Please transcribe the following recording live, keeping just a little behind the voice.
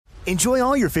Enjoy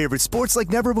all your favorite sports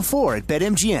like never before at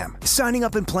BetMGM. Signing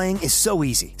up and playing is so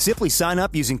easy. Simply sign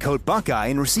up using code Buckeye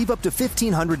and receive up to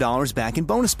 $1,500 back in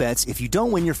bonus bets if you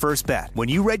don't win your first bet. When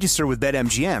you register with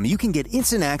BetMGM, you can get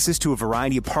instant access to a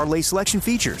variety of parlay selection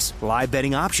features, live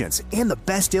betting options, and the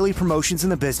best daily promotions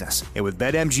in the business. And with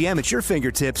BetMGM at your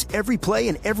fingertips, every play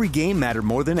and every game matter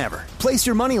more than ever. Place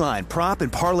your moneyline, prop,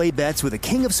 and parlay bets with the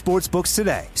king of sportsbooks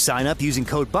today. Sign up using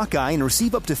code Buckeye and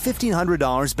receive up to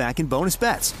 $1,500 back in bonus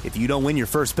bets if you don't win your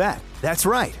first bet. That's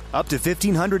right, up to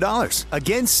 $1,500.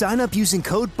 Again, sign up using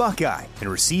code Buckeye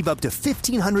and receive up to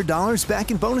 $1,500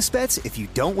 back in bonus bets if you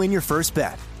don't win your first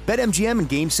bet. BetMGM and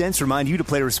GameSense remind you to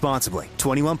play responsibly.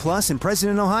 21 plus and present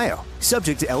in Ohio.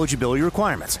 Subject to eligibility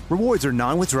requirements. Rewards are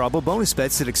non-withdrawable bonus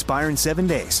bets that expire in 7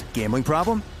 days. Gambling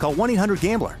problem? Call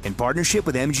 1-800-GAMBLER in partnership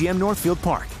with MGM Northfield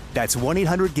Park. That's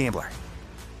 1-800-GAMBLER.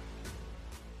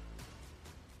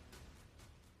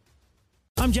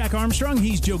 I'm Jack Armstrong.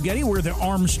 He's Joe Getty. We're the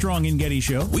Armstrong and Getty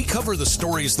Show. We cover the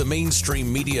stories the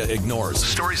mainstream media ignores. The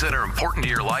stories that are important to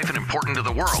your life and important to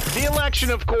the world. The election,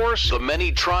 of course. The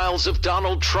many trials of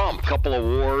Donald Trump. Couple of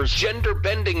wars.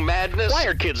 Gender-bending madness. Why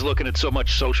are kids looking at so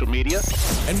much social media?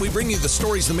 And we bring you the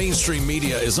stories the mainstream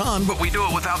media is on, but we do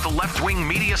it without the left-wing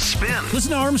media spin.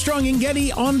 Listen to Armstrong and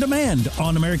Getty on demand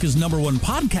on America's #1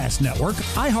 podcast network,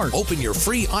 iHeart. Open your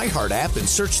free iHeart app and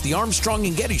search the Armstrong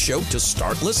and Getty Show to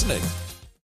start listening.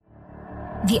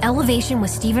 The Elevation with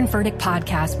Stephen Furtick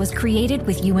podcast was created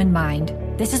with you in mind.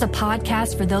 This is a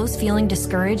podcast for those feeling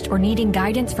discouraged or needing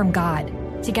guidance from God.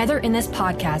 Together in this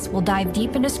podcast, we'll dive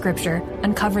deep into Scripture,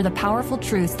 uncover the powerful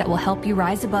truths that will help you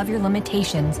rise above your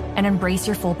limitations and embrace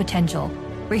your full potential.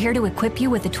 We're here to equip you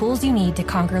with the tools you need to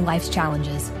conquer life's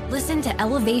challenges. Listen to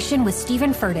Elevation with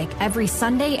Stephen Furtick every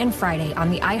Sunday and Friday on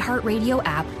the iHeartRadio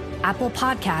app, Apple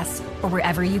Podcasts, or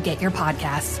wherever you get your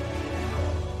podcasts.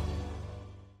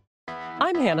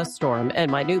 I'm Hannah Storm,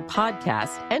 and my new podcast,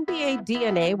 NBA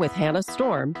DNA with Hannah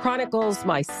Storm, chronicles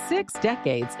my 6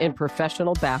 decades in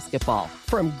professional basketball.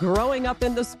 From growing up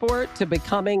in the sport to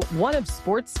becoming one of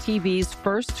sports TV's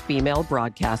first female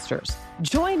broadcasters.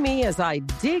 Join me as I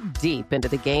dig deep into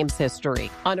the game's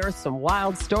history, unearth some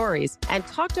wild stories, and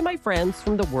talk to my friends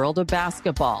from the world of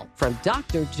basketball, from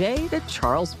Dr. J to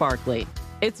Charles Barkley.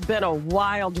 It's been a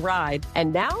wild ride,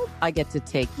 and now I get to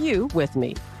take you with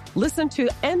me. Listen to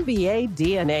NBA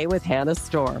DNA with Hannah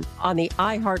Storm on the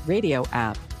iHeartRadio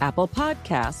app, Apple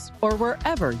Podcasts, or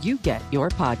wherever you get your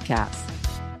podcasts.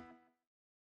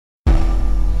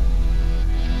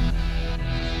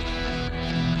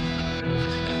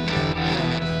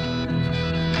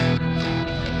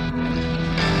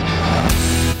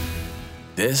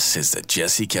 This is the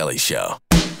Jesse Kelly Show.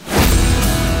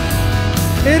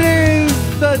 It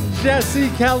is the Jesse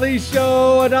Kelly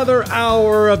Show, another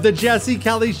hour of the Jesse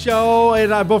Kelly Show.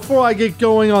 And before I get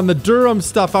going on the Durham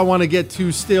stuff I want to get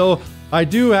to still, I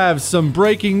do have some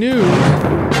breaking news.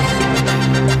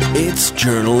 It's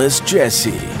journalist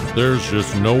Jesse. There's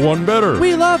just no one better.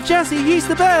 We love Jesse. He's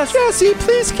the best. Jesse,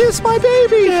 please kiss my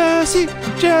baby. Jesse,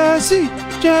 Jesse,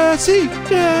 Jesse,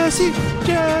 Jesse,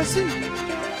 Jesse.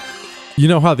 You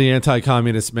know how the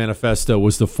Anti-Communist Manifesto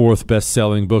was the 4th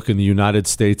best-selling book in the United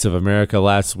States of America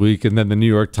last week, and then the New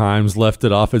York Times left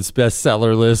it off its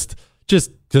bestseller list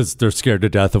just because they're scared to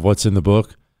death of what's in the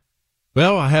book?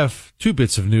 Well, I have 2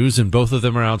 bits of news, and both of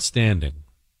them are outstanding.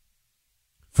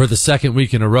 For the 2nd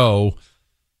week in a row,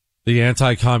 the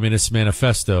Anti-Communist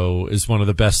Manifesto is one of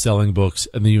the best-selling books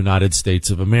in the United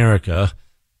States of America.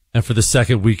 And for the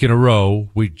 2nd week in a row,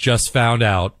 we just found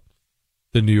out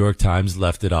the New York Times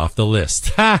left it off the list.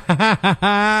 Again,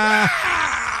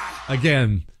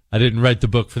 I didn't write the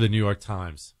book for the New York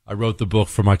Times. I wrote the book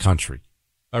for my country.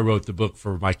 I wrote the book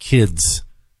for my kids,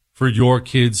 for your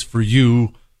kids, for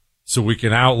you, so we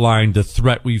can outline the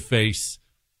threat we face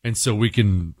and so we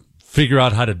can figure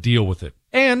out how to deal with it.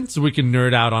 And so we can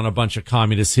nerd out on a bunch of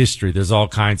communist history. There's all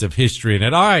kinds of history in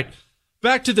it. All right,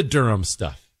 back to the Durham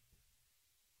stuff.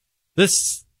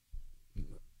 It's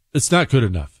not good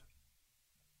enough.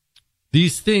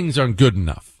 These things aren't good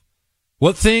enough.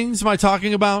 What things am I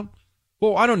talking about?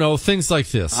 Well, I don't know, things like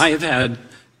this. I have had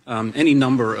any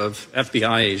number of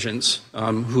FBI agents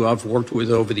who I've worked with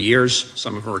over the years.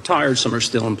 Some of them are retired, some are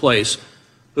still in place,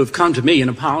 who have come to me and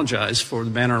apologized for the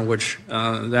manner in which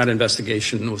that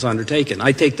investigation was undertaken.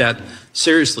 I take that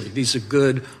seriously. These are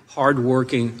good,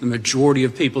 hardworking, the majority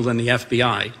of people in the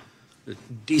FBI,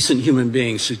 decent human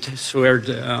beings who swear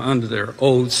under their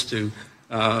oaths to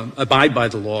abide by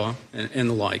the law and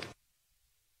the like.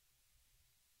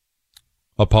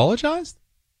 Apologized?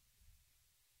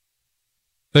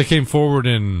 They came forward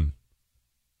and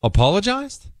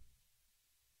apologized?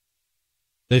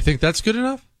 They think that's good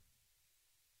enough?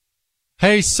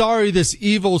 hey, sorry, this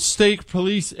evil state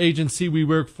police agency we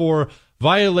work for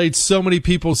violates so many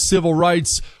people's civil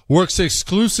rights, works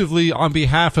exclusively on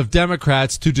behalf of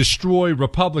Democrats to destroy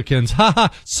Republicans. Haha,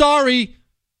 sorry.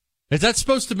 Is that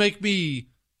supposed to make me,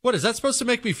 what, is that supposed to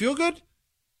make me feel good?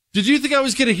 Did you think I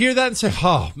was going to hear that and say,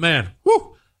 oh, man,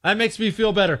 whew, that makes me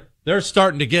feel better. They're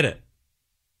starting to get it.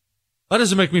 That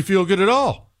doesn't make me feel good at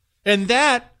all. And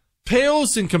that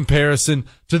pales in comparison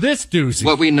to this doozy.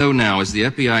 What we know now is the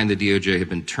FBI and the DOJ have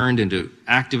been turned into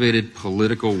activated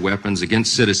political weapons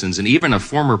against citizens and even a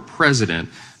former president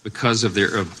because of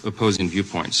their opposing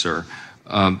viewpoints, sir.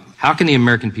 How can the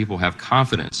American people have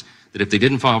confidence that if they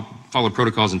didn't follow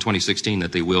protocols in 2016,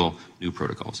 that they will new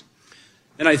protocols?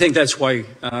 And I think that's why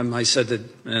I said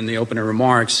that in the opening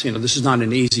remarks, this is not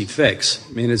an easy fix.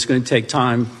 I mean, it's going to take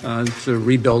time to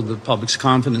rebuild the public's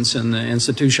confidence in the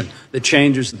institution. The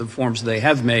changes, the reforms they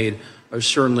have made are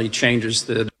certainly changes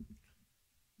that...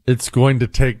 It's going to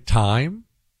take time?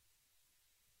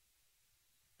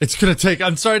 It's going to take...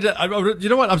 you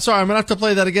know what? I'm sorry. I'm going to have to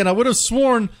play that again. I would have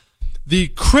sworn the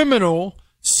criminal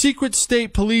secret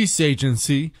state police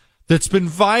agency that's been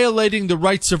violating the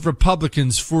rights of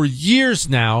Republicans for years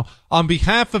now on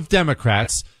behalf of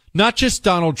Democrats, not just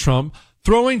Donald Trump,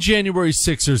 throwing January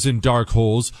 6ers in dark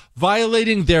holes,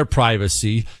 violating their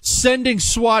privacy, sending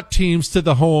SWAT teams to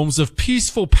the homes of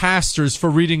peaceful pastors for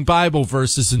reading Bible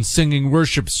verses and singing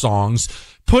worship songs,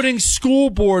 putting school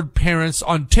board parents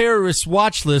on terrorist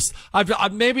watch lists.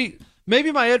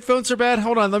 Maybe my headphones are bad.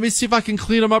 Hold on. Let me see if I can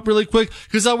clean them up really quick,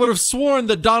 because I would have sworn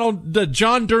that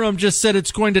John Durham just said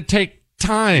it's going to take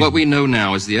time. What we know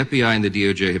now is the FBI and the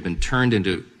DOJ have been turned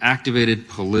into activated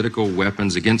political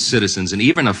weapons against citizens and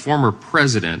even a former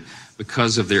president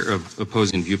because of their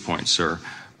opposing viewpoints, sir.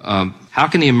 How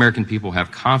can the American people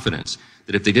have confidence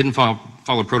that if they didn't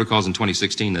follow protocols in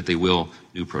 2016, that they will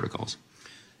new protocols?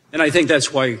 And I think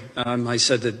that's why I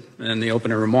said that in the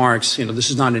opening remarks, this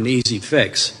is not an easy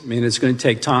fix. I mean, it's going to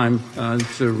take time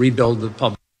to rebuild the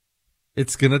public.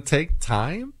 It's going to take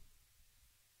time?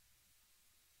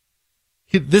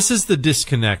 This is the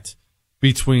disconnect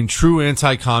between true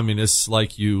anti-communists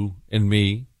like you and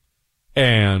me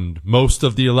and most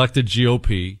of the elected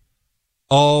GOP,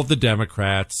 all of the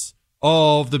Democrats,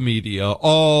 all of the media,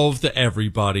 all of the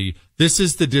everybody. This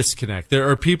is the disconnect. There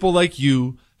are people like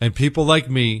you and people like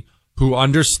me who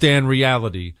understand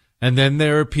reality. And then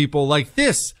there are people like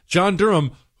this, John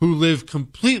Durham, who live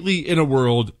completely in a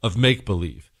world of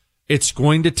make-believe. It's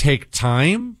going to take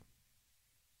time.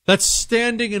 That's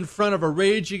standing in front of a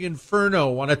raging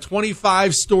inferno on a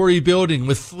 25-story building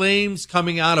with flames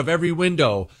coming out of every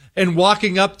window and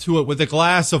walking up to it with a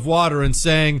glass of water and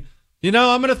saying, I'm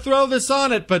going to throw this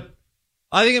on it, but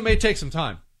I think it may take some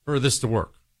time for this to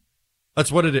work.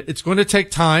 That's what it is. It's going to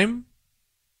take time.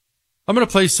 I'm going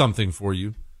to play something for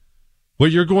you.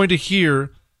 What you're going to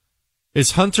hear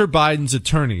is Hunter Biden's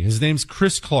attorney. His name's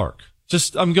Chris Clark.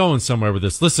 I'm going somewhere with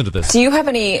this. Listen to this. Do you have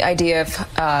any idea if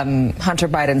Hunter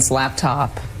Biden's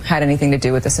laptop had anything to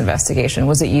do with this investigation?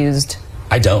 Was it used?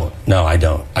 I don't. No, I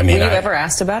don't. I mean, were you ever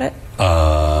asked about it?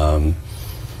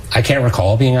 I can't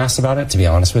recall being asked about it, to be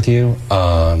honest with you.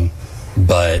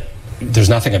 But there's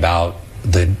nothing about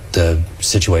the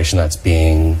situation that's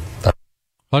being...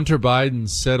 Hunter Biden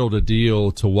settled a deal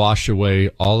to wash away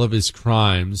all of his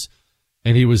crimes,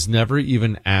 and he was never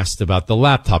even asked about the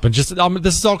laptop. And this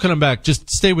is all coming back. Just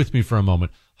stay with me for a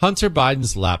moment. Hunter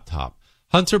Biden's laptop.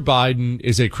 Hunter Biden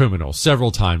is a criminal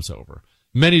several times over.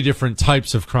 Many different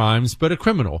types of crimes, but a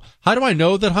criminal. How do I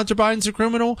know that Hunter Biden's a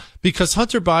criminal? Because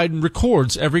Hunter Biden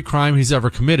records every crime he's ever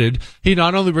committed. He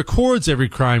not only records every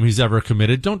crime he's ever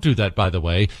committed, don't do that, by the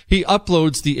way, he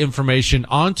uploads the information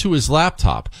onto his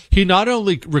laptop. He not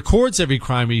only records every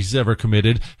crime he's ever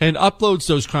committed and uploads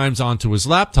those crimes onto his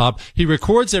laptop, he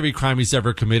records every crime he's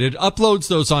ever committed, uploads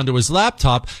those onto his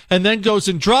laptop, and then goes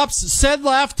and drops said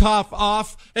laptop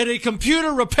off at a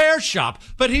computer repair shop.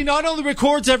 But he not only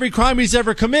records every crime he's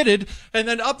ever committed and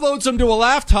then uploads them to a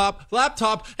laptop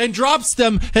and drops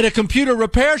them at a computer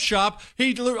repair shop.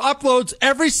 He uploads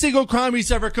every single crime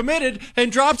he's ever committed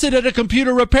and drops it at a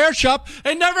computer repair shop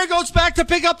and never goes back to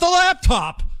pick up the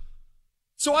laptop.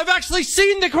 So I've actually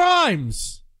seen the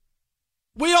crimes.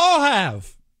 We all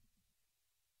have.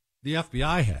 The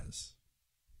FBI has.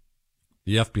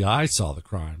 The FBI saw the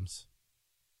crimes.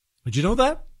 Did you know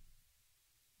that?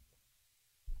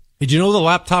 Did you know the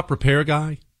laptop repair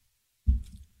guy?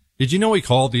 Did you know he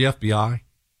called the FBI?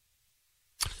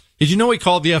 Did you know he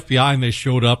called the FBI and they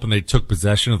showed up and they took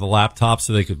possession of the laptop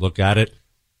so they could look at it?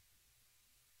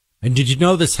 And did you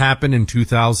know this happened in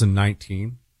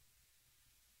 2019?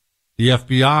 The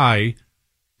FBI,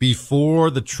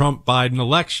 before the Trump-Biden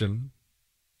election,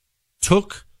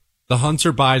 took the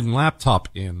Hunter Biden laptop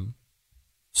in,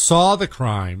 saw the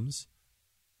crimes,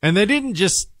 and they didn't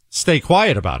just stay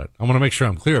quiet about it. I want to make sure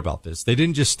I'm clear about this. They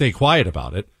didn't just stay quiet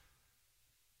about it.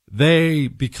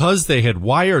 Because they had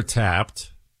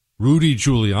wiretapped Rudy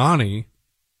Giuliani,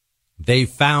 they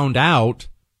found out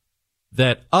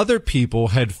that other people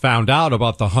had found out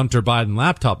about the Hunter Biden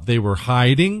laptop. They were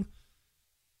hiding,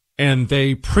 and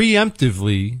they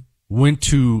preemptively went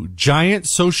to giant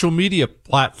social media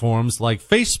platforms like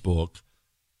Facebook,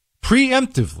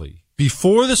 preemptively,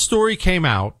 before the story came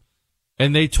out,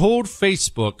 and they told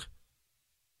Facebook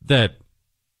that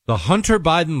the Hunter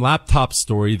Biden laptop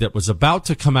story that was about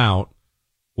to come out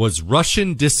was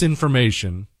Russian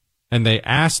disinformation, and they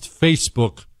asked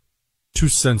Facebook to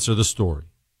censor the story.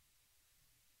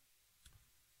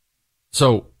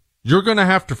 So you're going to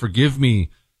have to forgive me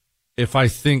if I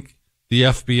think the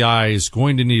FBI is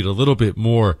going to need a little bit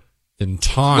more than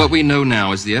time. What we know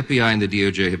now is the FBI and the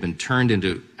DOJ have been turned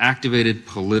into activated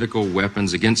political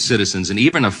weapons against citizens and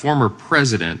even a former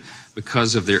president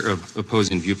because of their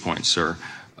opposing viewpoints, sir.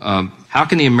 How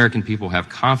can the American people have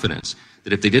confidence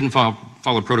that if they didn't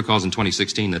follow protocols in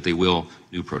 2016, that they will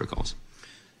new protocols?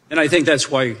 And I think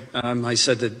that's why I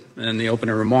said that in the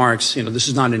opening remarks, this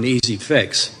is not an easy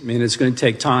fix. I mean, it's going to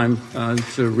take time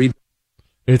to read.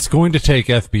 It's going to take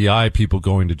FBI people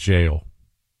going to jail.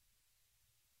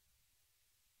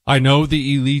 I know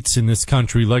the elites in this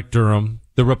country, like Durham,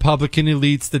 the Republican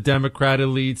elites, the Democrat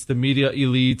elites, the media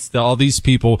elites, all these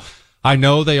people, I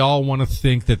know they all want to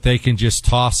think that they can just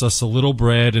toss us a little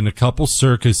bread and a couple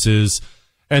circuses,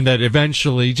 and that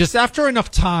eventually, just after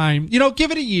enough time, give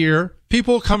it a year,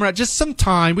 people will come around. Just some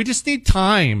time. We just need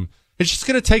time. It's just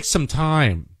going to take some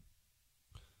time.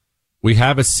 We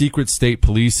have a secret state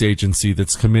police agency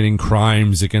that's committing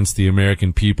crimes against the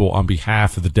American people on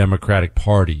behalf of the Democratic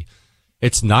Party.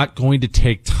 It's not going to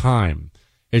take time.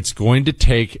 It's going to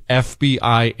take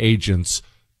FBI agents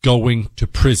going to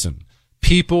prison.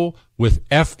 People with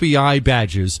FBI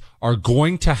badges are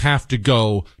going to have to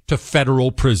go to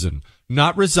federal prison.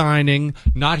 Not resigning,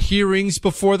 not hearings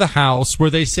before the House where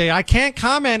they say, I can't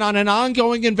comment on an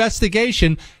ongoing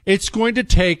investigation. It's going to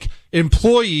take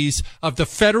employees of the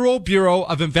Federal Bureau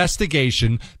of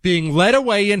Investigation being led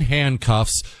away in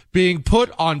handcuffs, being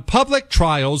put on public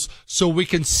trials so we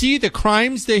can see the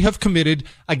crimes they have committed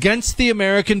against the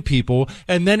American people.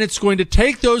 And then it's going to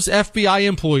take those FBI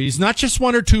employees, not just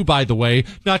one or two, by the way,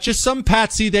 not just some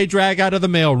patsy they drag out of the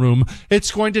mailroom.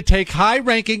 It's going to take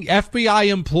high-ranking FBI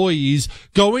employees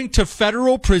going to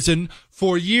federal prison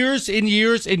for years and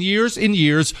years and years and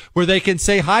years, where they can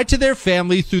say hi to their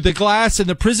family through the glass in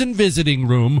the prison visiting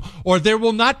room, or there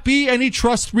will not be any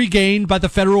trust regained by the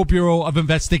Federal Bureau of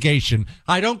Investigation.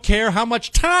 I don't care how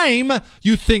much time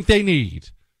you think they need.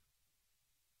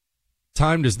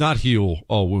 Time does not heal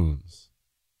all wounds.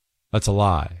 That's a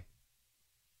lie.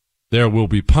 There will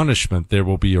be punishment, there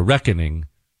will be a reckoning,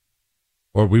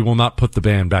 or we will not put the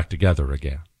band back together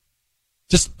again.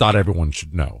 Just thought everyone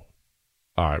should know.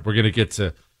 All right, we're going to get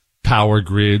to power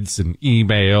grids and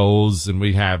emails, and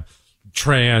we have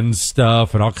trans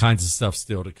stuff and all kinds of stuff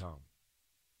still to come.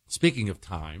 Speaking of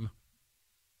time,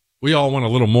 we all want a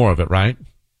little more of it, right?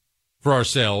 For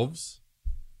ourselves,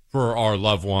 for our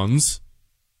loved ones.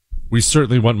 We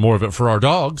certainly want more of it for our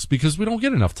dogs because we don't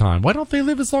get enough time. Why don't they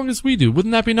live as long as we do?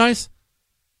 Wouldn't that be nice?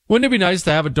 Wouldn't it be nice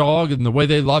to have a dog and the way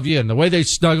they love you and the way they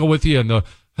snuggle with you and the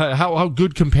how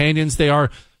good companions they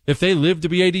are? If they live to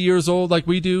be 80 years old like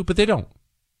we do, but they don't.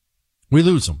 We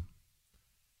lose them.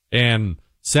 And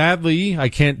sadly, I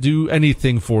can't do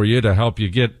anything for you to help you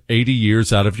get 80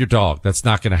 years out of your dog. That's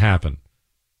not going to happen.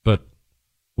 But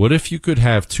what if you could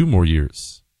have 2 more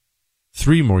years,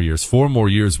 3 more years, 4 more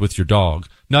years with your dog?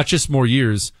 Not just more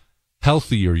years,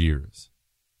 healthier years.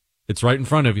 It's right in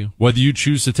front of you. Whether you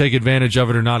choose to take advantage of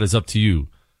it or not is up to you.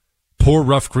 Pour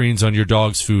Rough Greens on your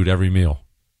dog's food every meal.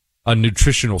 A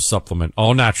nutritional supplement,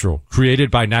 all natural, created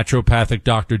by naturopathic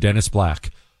Dr. Dennis Black.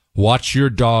 Watch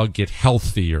your dog get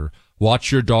healthier.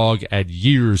 Watch your dog add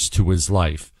years to his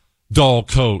life. Dull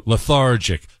coat,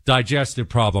 lethargic, digestive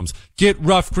problems. Get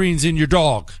Rough Greens in your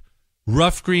dog.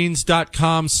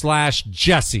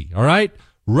 Roughgreens.com/Jesse, all right?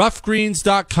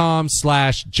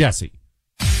 Roughgreens.com/Jesse.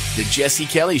 The Jesse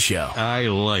Kelly Show. I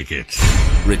like it.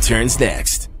 Returns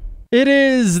next. It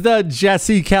is the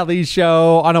Jesse Kelly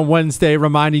Show on a Wednesday,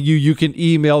 reminding you can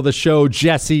email the show,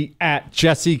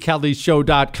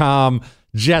 jesse@jessekellyshow.com,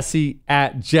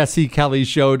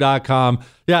 jesse@jessekellyshow.com.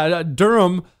 Yeah,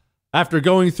 Durham, after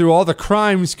going through all the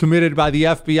crimes committed by the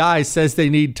FBI, says they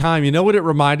need time. You know what it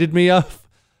reminded me of?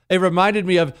 It reminded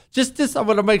me of, just I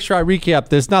want to make sure I recap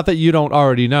this, not that you don't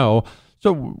already know.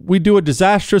 So we do a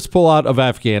disastrous pullout of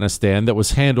Afghanistan that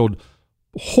was handled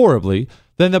horribly.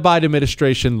 Then the Biden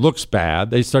administration looks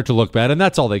bad. They start to look bad, and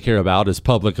that's all they care about is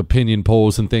public opinion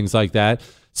polls and things like that.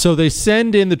 So they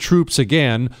send in the troops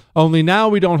again, only now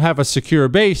we don't have a secure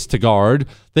base to guard.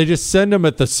 They just send them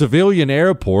at the civilian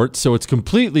airport, so it's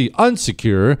completely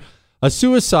unsecure. A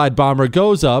suicide bomber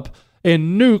goes up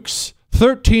and nukes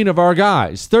 13 of our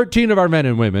guys, 13 of our men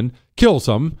and women, kills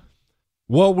them.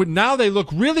 Well, now they look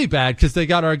really bad because they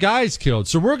got our guys killed.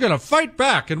 So we're going to fight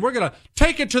back and we're going to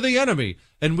take it to the enemy.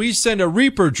 And we send a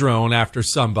Reaper drone after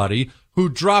somebody who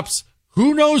drops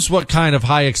who knows what kind of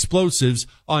high explosives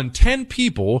on 10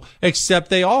 people, except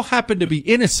they all happen to be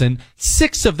innocent.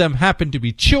 6 of them happen to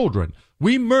be children.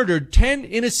 We murdered 10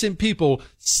 innocent people,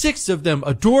 6 of them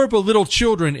adorable little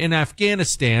children in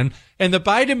Afghanistan. And the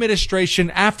Biden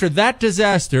administration, after that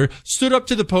disaster, stood up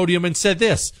to the podium and said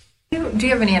this. Do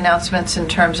you have any announcements in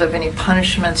terms of any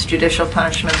punishments, judicial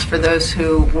punishments for those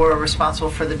who were responsible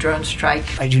for the drone strike?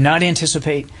 I do not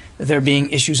anticipate there being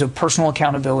issues of personal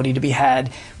accountability to be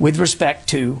had with respect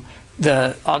to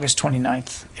the August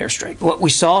 29th airstrike. What we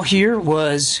saw here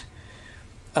was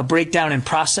a breakdown in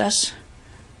process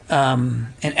and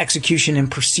execution in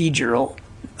procedural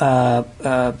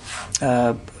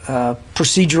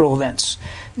events,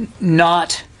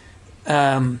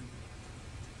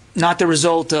 not the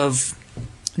result of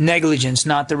negligence,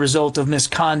 not the result of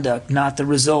misconduct, not the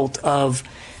result of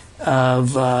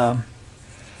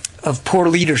poor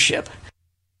leadership.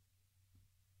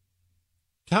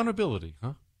 Accountability,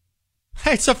 huh?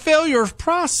 Hey, it's a failure of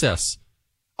process.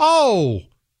 Oh,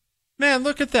 man,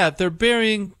 look at that. They're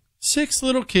burying 6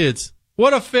 little kids.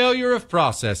 What a failure of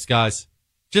process, guys.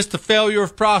 Just a failure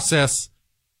of process.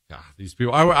 God, these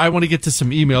people. I want to get to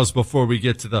some emails before we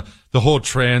get to the whole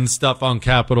trans stuff on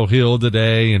Capitol Hill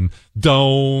today and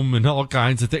Dome and all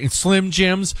kinds of things. Slim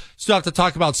Jims. Still have to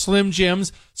talk about Slim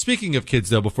Jims. Speaking of kids,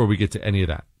 though, before we get to any of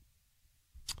that,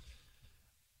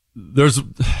 there's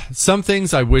some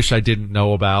things I wish I didn't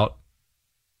know about.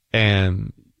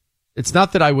 And it's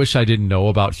not that I wish I didn't know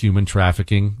about human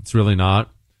trafficking. It's really not.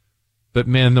 But,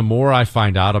 man, the more I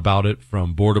find out about it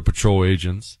from Border Patrol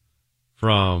agents,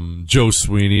 from Joe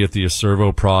Sweeney at the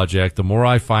Acervo Project, the more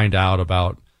I find out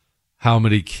about how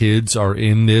many kids are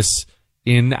in this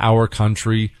in our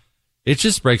country, it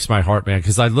just breaks my heart, man,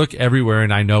 because I look everywhere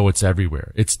and I know it's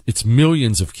everywhere. It's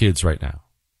millions of kids right now.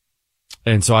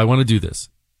 And so I want to do this.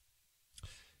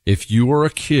 If you are a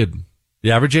kid,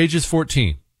 the average age is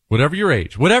 14, whatever your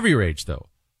age though,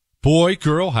 boy,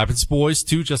 girl, happens to boys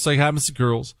too, just like happens to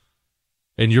girls.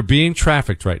 And you're being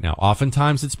trafficked right now.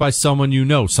 Oftentimes it's by someone you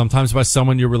know, sometimes by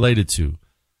someone you're related to.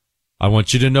 I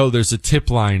want you to know there's a tip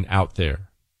line out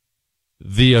there.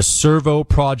 The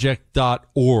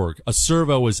AcervoProject.org.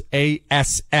 Acervo is ASSERVO.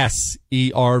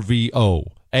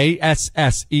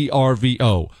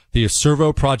 ASSERVO. The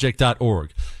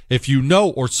AcervoProject.org. If you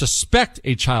know or suspect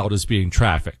a child is being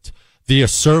trafficked, the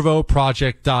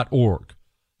AcervoProject.org.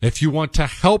 If you want to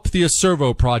help the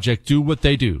Acervo Project do what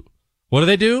they do, what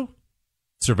do?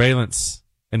 Surveillance,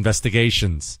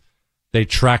 investigations. They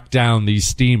track down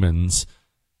these demons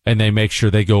and they make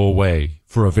sure they go away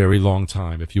for a very long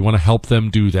time. If you want to help them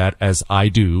do that, as I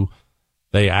do,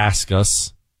 they ask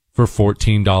us for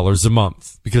 $14 a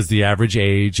month because the average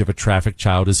age of a trafficked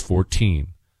child is 14.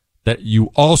 That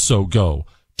you also go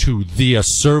to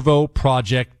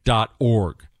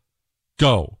theacervoproject.org.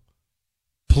 Go.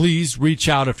 Please reach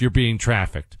out if you're being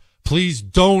trafficked. Please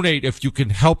donate if you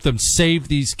can help them save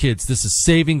these kids. This is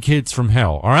saving kids from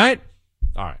hell. All right?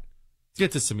 All right. Let's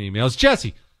get to some emails.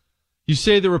 Jesse, you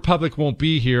say the Republic won't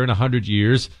be here in 100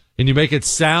 years, and you make it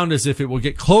sound as if it will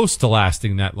get close to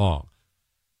lasting that long.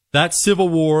 That Civil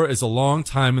War is a long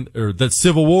time in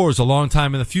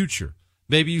the future.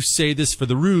 Maybe you say this for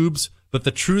the rubes, but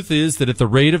the truth is that at the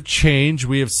rate of change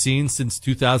we have seen since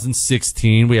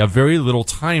 2016, we have very little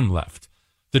time left.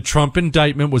 The Trump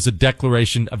indictment was a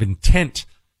declaration of intent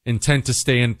to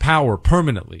stay in power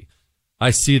permanently.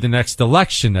 I see the next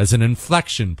election as an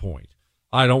inflection point.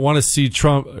 I don't want to see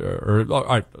Trump. All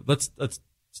right, let's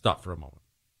stop for a moment.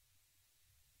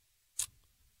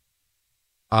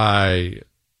 I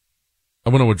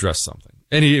want to address something,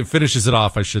 and he finishes it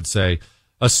off. I should say,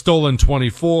 a stolen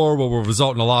 24 will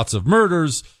result in lots of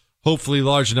murders. Hopefully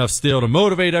large enough still to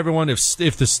motivate everyone.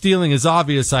 If the stealing is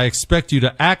obvious, I expect you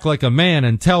to act like a man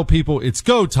and tell people it's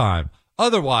go time.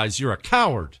 Otherwise, you're a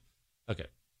coward. Okay.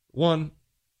 1,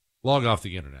 log off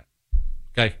the internet.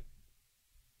 Okay.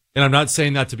 And I'm not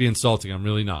saying that to be insulting. I'm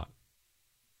really not.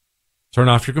 Turn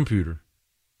off your computer.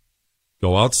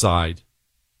 Go outside.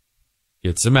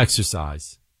 Get some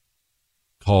exercise.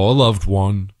 Call a loved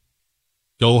one.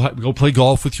 Go play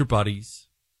golf with your buddies.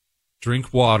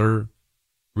 Drink water.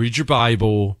 Read your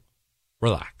Bible.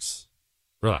 Relax.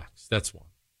 That's 1.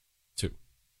 2.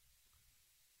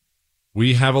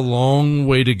 We have a long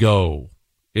way to go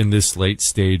in this late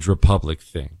stage republic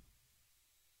thing.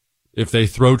 If they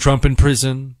throw Trump in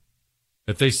prison,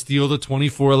 if they steal the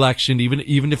 24 election,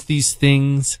 even if these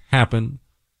things happen,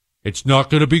 it's not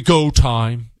going to be go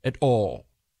time at all.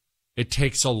 It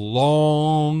takes a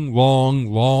long,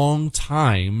 long, long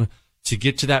time to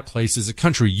get to that place as a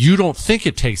country. You don't think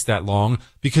it takes that long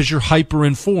because you're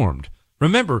hyper-informed.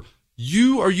 Remember,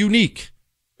 you are unique.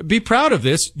 Be proud of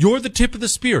this. You're the tip of the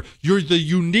spear. You're the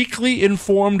uniquely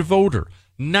informed voter.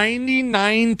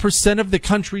 99% of the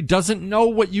country doesn't know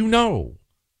what you know.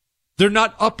 They're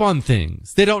not up on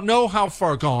things. They don't know how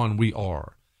far gone we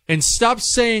are. And stop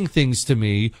saying things to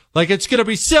me like it's going to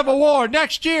be civil war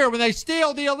next year when they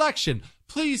steal the election.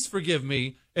 Please forgive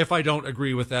me if I don't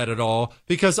agree with that at all,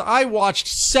 because I watched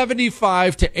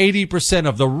 75 to 80%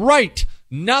 of the right,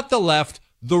 not the left,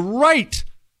 the right,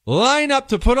 line up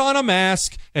to put on a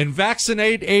mask and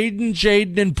vaccinate Aiden,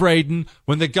 Jaden, and Braden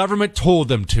when the government told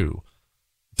them to.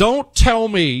 Don't tell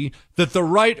me that the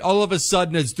right all of a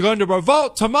sudden is going to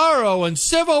revolt tomorrow in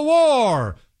civil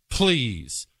war.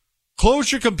 Please.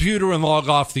 Close your computer and log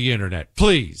off the internet.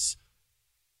 Please.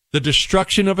 The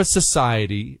destruction of a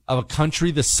society, of a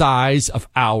country the size of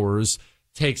ours,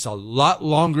 takes a lot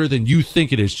longer than you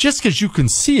think it is. Just because you can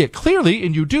see it clearly,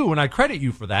 and you do, and I credit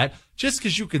you for that, just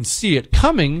because you can see it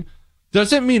coming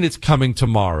doesn't mean it's coming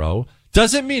tomorrow,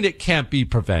 doesn't mean it can't be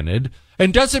prevented,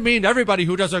 and doesn't mean everybody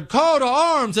who doesn't call to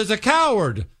arms is a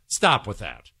coward. Stop with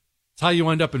that. It's how you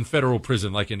end up in federal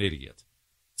prison like an idiot.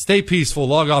 Stay peaceful,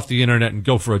 log off the internet, and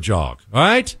go for a jog. All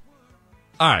right?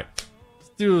 All right.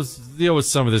 Let's deal with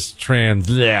some of this trans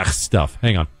stuff.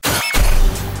 Hang on.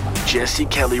 Jesse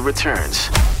Kelly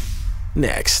returns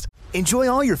next. Enjoy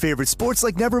all your favorite sports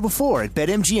like never before at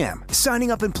BetMGM. Signing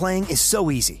up and playing is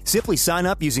so easy. Simply sign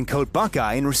up using code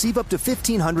Buckeye and receive up to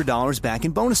 $1,500 back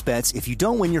in bonus bets if you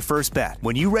don't win your first bet.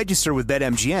 When you register with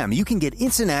BetMGM, you can get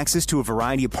instant access to a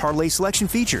variety of parlay selection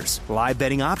features, live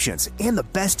betting options, and the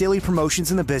best daily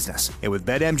promotions in the business. And with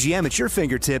BetMGM at your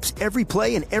fingertips, every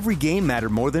play and every game matter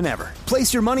more than ever.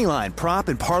 Place your moneyline, prop,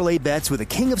 and parlay bets with the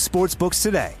king of sportsbooks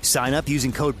today. Sign up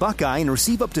using code Buckeye and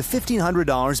receive up to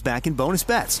 $1,500 back in bonus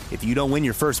bets if you don't win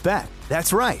your first bet.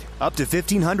 That's right, up to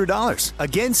 $1,500.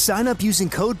 Again, sign up using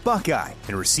code Buckeye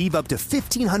and receive up to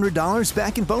 $1,500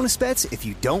 back in bonus bets if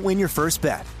you don't win your first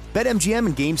bet. BetMGM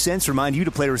and GameSense remind you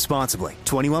to play responsibly.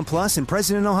 21 plus and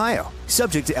present in Ohio.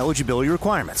 Subject to eligibility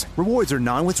requirements. Rewards are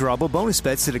non-withdrawable bonus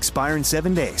bets that expire in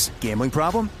 7 days. Gambling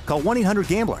problem? Call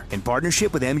 1-800-GAMBLER in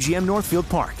partnership with MGM Northfield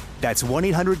Park. That's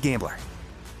 1-800-GAMBLER.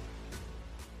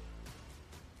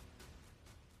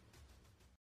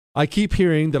 I keep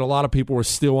hearing that a lot of people are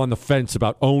still on the fence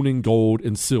about owning gold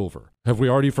and silver. Have we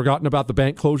already forgotten about the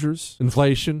bank closures,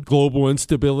 inflation, global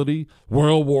instability,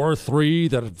 World War III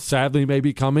that sadly may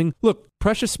be coming? Look,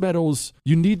 precious metals,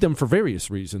 you need them for various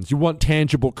reasons. You want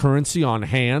tangible currency on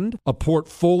hand, a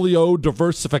portfolio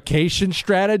diversification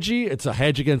strategy. It's a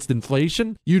hedge against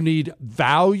inflation. You need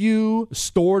value,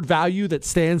 stored value that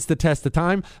stands the test of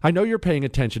time. I know you're paying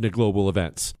attention to global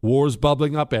events. Wars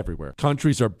bubbling up everywhere.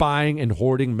 Countries are buying and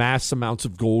hoarding mass amounts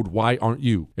of gold. Why aren't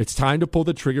you? It's time to pull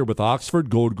the trigger with Oxford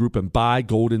Gold Group and buy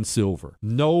gold and silver.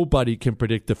 Nobody can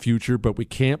predict the future, but we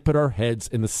can't put our heads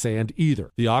in the sand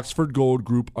either. The Oxford Gold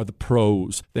Group are the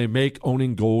pros. They make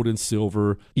owning gold and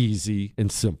silver easy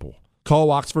and simple. Call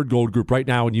Oxford Gold Group right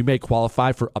now and you may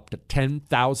qualify for up to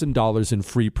 $10,000 in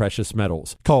free precious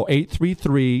metals. Call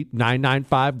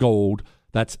 833-995-GOLD.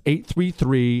 That's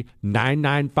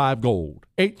 833-995-GOLD.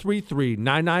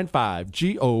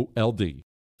 833-995-GOLD.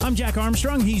 I'm Jack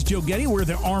Armstrong. He's Joe Getty. We're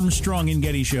the Armstrong and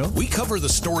Getty Show. We cover the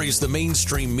stories the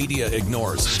mainstream media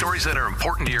ignores. Stories that are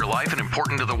important to your life and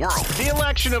important to the world. The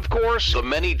election, of course. The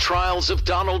many trials of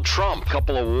Donald Trump.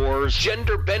 Couple of wars.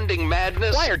 Gender-bending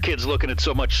madness. Why are kids looking at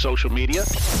so much social media?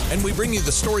 And we bring you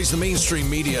the stories the mainstream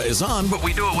media is on, but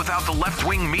we do it without the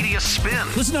left-wing media spin.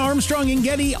 Listen to Armstrong and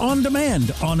Getty on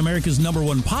demand on America's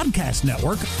 #1 podcast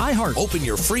network, iHeart. Open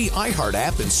your free iHeart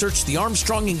app and search The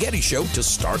Armstrong and Getty Show to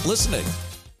start listening.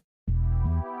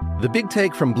 The Big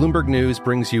Take from Bloomberg News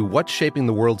brings you what's shaping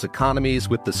the world's economies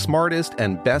with the smartest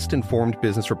and best-informed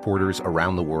business reporters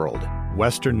around the world.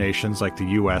 Western nations like the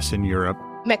U.S. and Europe.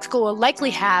 Mexico will likely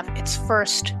have its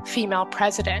first female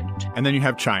president. And then you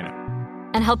have China.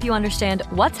 And help you understand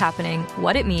what's happening,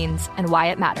 what it means, and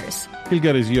why it matters. He'll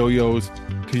get his yo-yos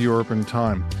to Europe in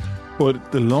time.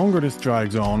 But the longer this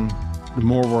drags on, the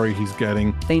more worry he's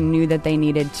getting. They knew that they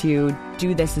needed to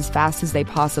do this as fast as they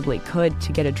possibly could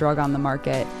to get a drug on the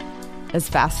market as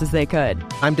fast as they could.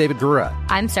 I'm David Gura.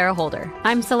 I'm Sarah Holder.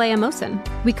 I'm Saleha Mohsen.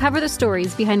 We cover the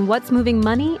stories behind what's moving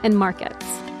money and markets.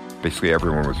 Basically,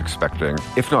 everyone was expecting,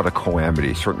 if not a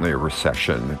calamity, certainly a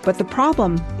recession. But the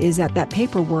problem is that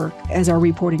paperwork, as our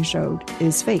reporting showed,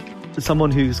 is fake. As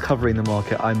someone who's covering the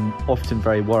market, I'm often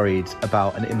very worried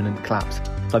about an imminent collapse.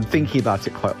 I'm thinking about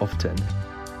it quite often.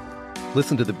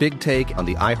 Listen to The Big Take on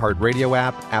the iHeartRadio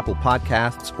app, Apple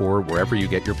Podcasts, or wherever you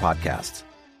get your podcasts.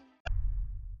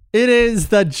 It is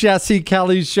the Jesse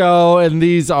Kelly Show, and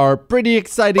these are pretty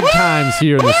exciting times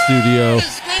here in the studio.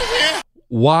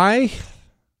 Why?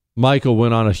 Michael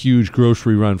went on a huge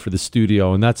grocery run for the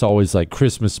studio, and that's always like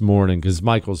Christmas morning because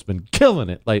Michael's been killing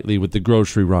it lately with the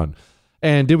grocery run.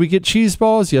 And did we get cheese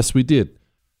balls? Yes, we did.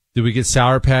 Did we get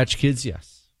Sour Patch Kids?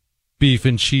 Yes. Beef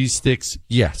and cheese sticks?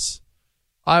 Yes.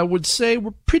 I would say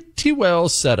we're pretty well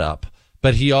set up,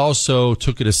 but he also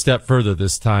took it a step further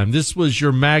this time. This was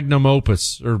your magnum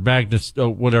opus or Magnus,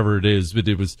 whatever it is, but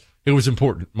it was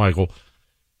important, Michael.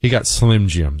 He got Slim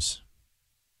Jims.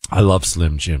 I love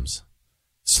Slim Jims.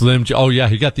 Oh yeah,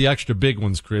 he got the extra big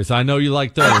ones, Chris. I know you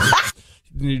like those.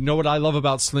 You know what I love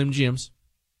about Slim Jims?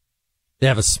 They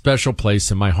have a special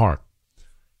place in my heart.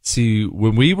 See,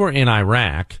 when we were in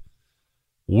Iraq,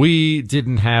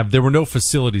 there were no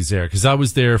facilities there because I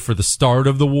was there for the start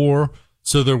of the war.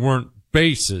 So there weren't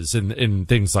bases and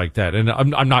things like that. And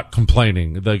I'm not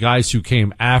complaining. The guys who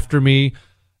came after me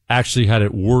actually had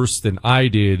it worse than I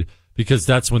did because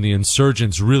that's when the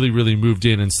insurgents really, really moved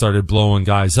in and started blowing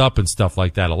guys up and stuff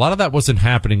like that. A lot of that wasn't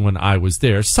happening when I was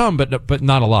there. Some, but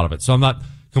not a lot of it. So I'm not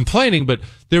complaining, but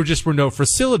there just were no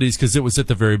facilities because it was at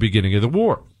the very beginning of the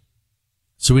war.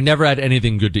 So we never had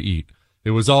anything good to eat.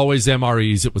 It was always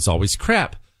MREs. It was always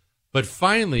crap. But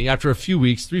finally, after a few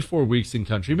weeks, 3-4 weeks in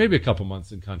country, maybe a couple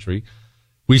months in country,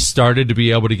 we started to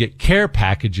be able to get care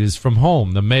packages from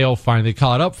home. The mail finally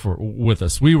caught up with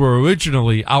us. We were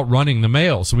originally outrunning the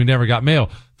mail, so we never got mail.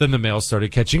 Then the mail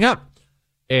started catching up.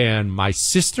 And my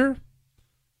sister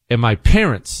and my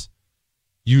parents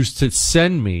used to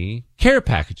send me care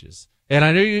packages. And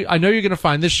I know you're going to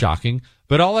find this shocking,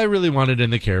 but all I really wanted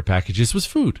in the care packages was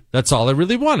food. That's all I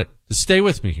really wanted. To stay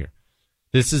with me here.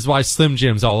 This is why Slim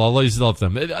Jims, I'll always love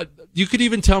them. You could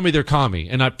even tell me they're commie,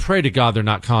 and I pray to God they're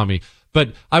not commie,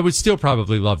 but I would still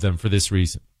probably love them for this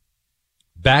reason.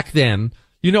 Back then,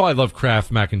 you know I love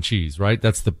Kraft mac and cheese, right?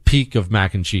 That's the peak of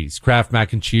mac and cheese. Kraft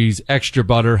mac and cheese, extra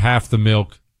butter, half the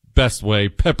milk, best way,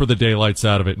 pepper the daylights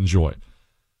out of it, enjoy.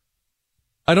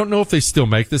 I don't know if they still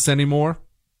make this anymore,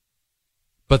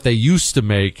 but they used to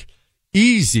make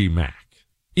Easy Mac.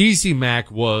 Easy Mac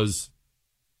was,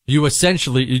 you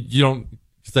don't,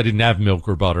 because I didn't have milk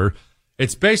or butter.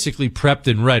 It's basically prepped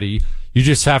and ready. You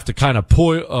just have to kind of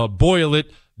boil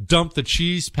it, dump the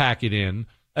cheese packet in,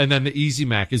 and then the Easy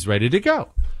Mac is ready to go.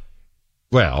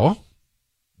 Well,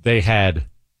 they had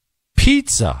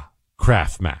pizza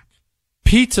Kraft Mac.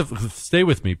 Stay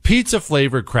with me, pizza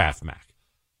flavored Kraft Mac.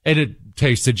 And it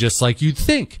tasted just like you'd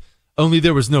think. Only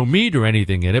there was no meat or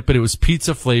anything in it, but it was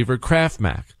pizza flavored Kraft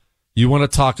Mac. You want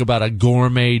to talk about a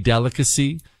gourmet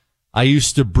delicacy? I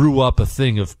used to brew up a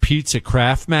thing of pizza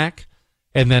Kraft Mac,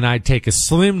 and then I'd take a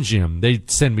Slim Jim.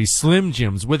 They'd send me Slim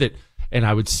Jims with it, and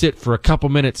I would sit for a couple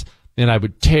minutes, and I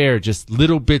would tear just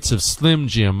little bits of Slim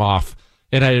Jim off,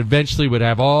 and I eventually would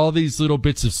have all these little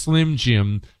bits of Slim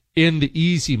Jim in the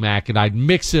Easy Mac, and I'd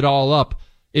mix it all up.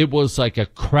 It was like a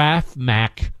Kraft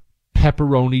Mac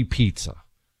pepperoni pizza.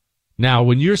 Now,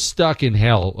 when you're stuck in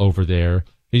hell over there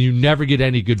and you never get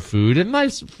any good food, and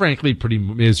life's frankly pretty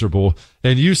miserable,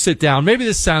 and you sit down, maybe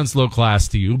this sounds low class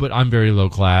to you, but I'm very low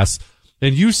class,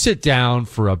 and you sit down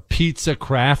for a pizza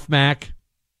Kraft Mac,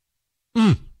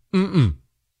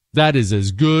 that is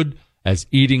as good as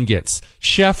eating gets.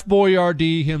 Chef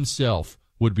Boyardee himself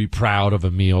would be proud of a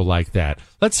meal like that.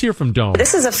 Let's hear from Dome.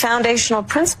 This is a foundational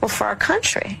principle for our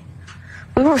country.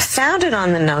 We were founded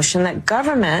on the notion that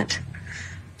government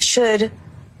should,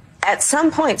 at some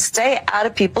point, stay out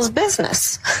of people's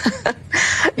business.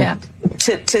 Yeah.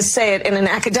 To say it in an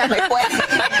academic way.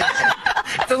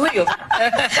 It's illegal.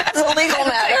 It's a legal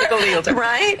matter.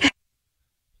 Right?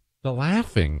 The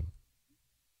laughing.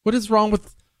 What is wrong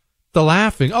with the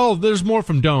laughing? Oh, there's more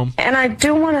from Dome. And I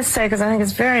do want to say, because I think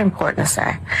it's very important to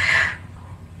say,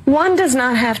 one does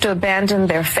not have to abandon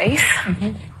their faith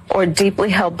or deeply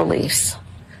held beliefs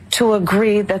to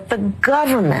agree that the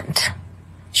government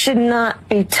should not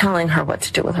be telling her what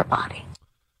to do with her body.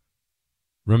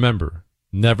 Remember,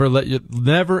 never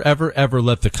ever, ever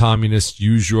let the communists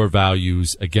use your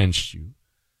values against you.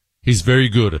 He's very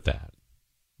good at that.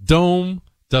 Dome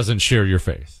doesn't share your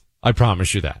faith. I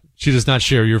promise you that. She does not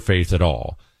share your faith at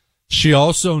all. She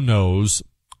also knows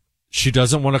she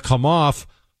doesn't want to come off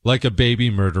like a baby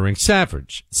murdering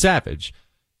savage.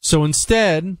 So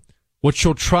instead, what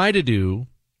she'll try to do,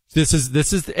 this is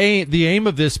the aim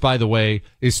of this, by the way,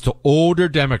 is to older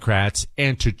Democrats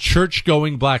and to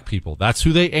church-going black people. That's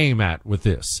who they aim at with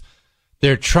this.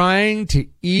 They're trying to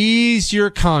ease your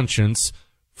conscience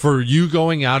for you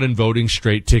going out and voting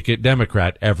straight ticket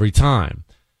Democrat every time.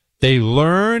 They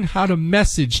learn how to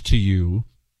message to you.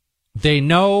 They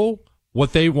know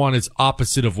what they want is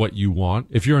opposite of what you want.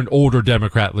 If you're an older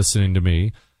Democrat listening to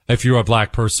me, if you're a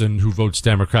black person who votes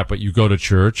Democrat but you go to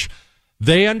church,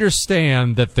 they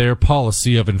understand that their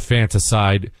policy of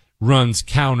infanticide runs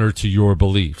counter to your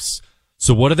beliefs.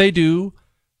 So what do?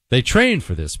 They train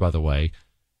for this, by the way.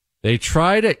 They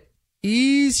try to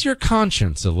ease your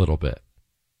conscience a little bit.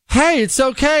 Hey, it's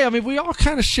okay. I mean, we all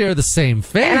kind of share the same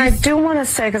faith. And I do want to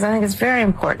say, because I think it's very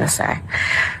important to say,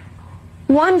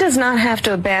 one does not have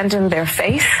to abandon their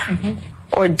faith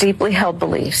or deeply held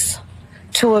beliefs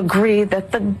to agree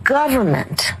that the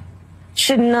government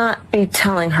should not be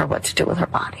telling her what to do with her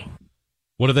body.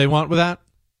 What do they want with that?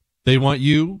 They want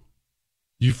you.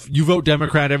 You vote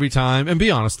Democrat every time, and be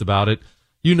honest about it.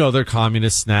 You know they're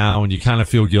communists now, and you kind of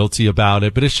feel guilty about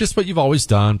it, but it's just what you've always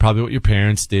done, probably what your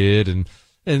parents did, and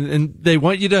they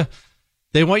want you to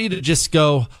just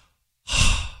go,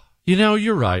 you know,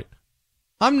 you're right.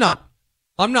 I'm not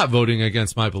voting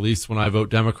against my beliefs when I vote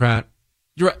Democrat.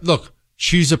 You're right. Look,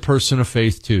 she's a person of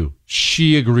faith too.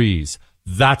 She agrees.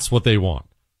 That's what they want.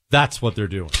 That's what they're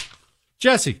doing.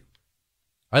 Jesse,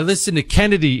 I listened to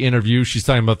Kennedy interview. She's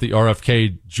talking about the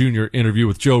RFK Jr. interview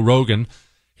with Joe Rogan.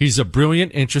 He's a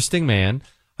brilliant, interesting man.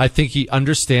 I think he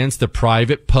understands the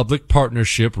private-public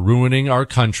partnership ruining our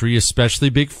country,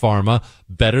 especially Big Pharma,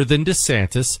 better than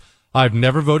DeSantis. I've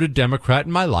never voted Democrat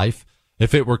in my life.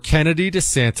 If it were Kennedy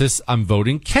DeSantis, I'm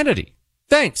voting Kennedy.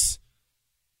 Thanks.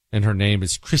 And her name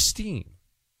is Christine.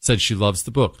 Said she loves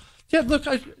the book. Yeah, look,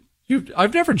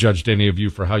 I've never judged any of you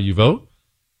for how you vote.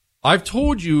 I've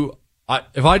told you,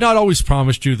 if I not always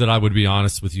promised you that I would be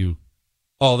honest with you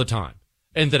all the time,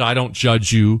 and that I don't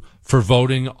judge you for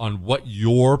voting on what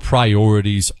your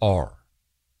priorities are.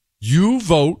 You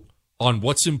vote on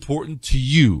what's important to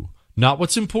you, not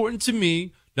what's important to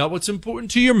me, not what's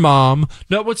important to your mom,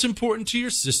 not what's important to your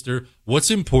sister,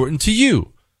 what's important to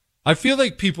you. I feel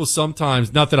like people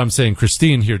sometimes, not that I'm saying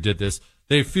Christine here did this,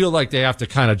 they feel like they have to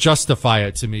kind of justify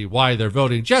it to me why they're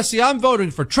voting. Jesse, I'm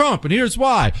voting for Trump, and here's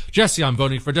why. Jesse, I'm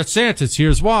voting for DeSantis,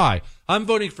 here's why. I'm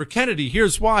voting for Kennedy,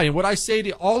 here's why. And what I say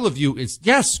to all of you is,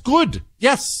 yes, good.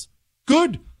 Yes,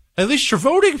 good. At least you're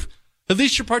voting. At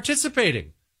least you're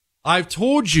participating. I've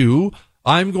told you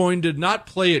I'm going to not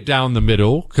play it down the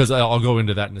middle, because I'll go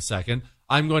into that in a second.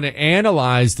 I'm going to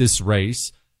analyze this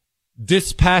race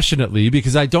dispassionately,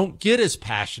 because I don't get as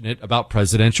passionate about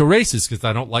presidential races, because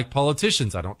I don't like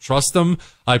politicians. I don't trust them.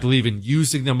 I believe in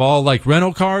using them all like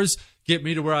rental cars. Get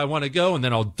me to where I want to go, and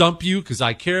then I'll dump you because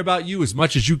I care about you as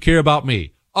much as you care about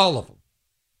me. All of them.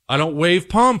 I don't wave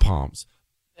pom-poms.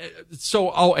 So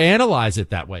I'll analyze it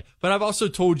that way. But I've also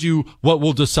told you what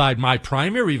will decide my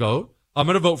primary vote. I'm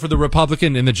going to vote for the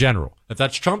Republican in the general. If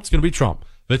that's Trump, it's going to be Trump.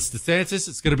 If it's DeSantis,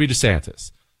 it's going to be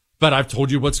DeSantis. But I've told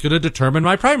you what's going to determine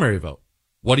my primary vote.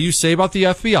 What do you say about the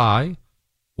FBI?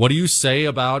 What do you say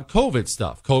about COVID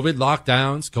stuff? COVID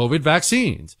lockdowns, COVID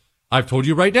vaccines. I've told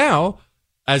you right now,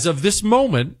 as of this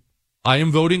moment, I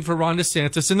am voting for Ron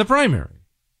DeSantis in the primary.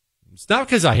 It's not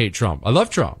because I hate Trump. I love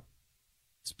Trump.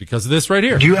 It's because of this right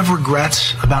here. Do you have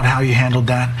regrets about how you handled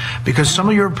that? Because some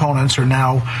of your opponents are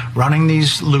now running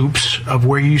these loops of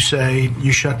where you say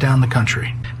you shut down the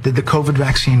country. Did the COVID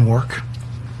vaccine work?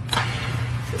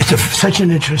 It's such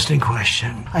an interesting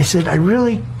question. I said, I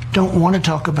really don't want to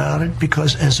talk about it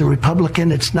because as a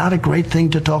Republican, it's not a great thing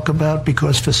to talk about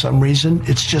because for some reason,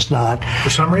 it's just not. For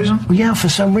some reason? Yeah, for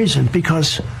some reason,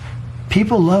 because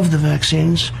people love the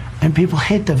vaccines and people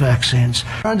hate the vaccines.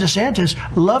 Ron DeSantis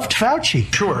loved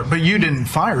Fauci. Sure, but you didn't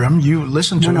fire him. You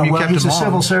listened to him. You kept him on. He's a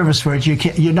civil service for it.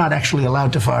 You're not actually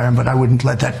allowed to fire him, but I wouldn't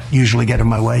let that usually get in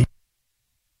my way.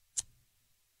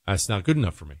 That's not good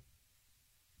enough for me.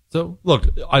 So, look,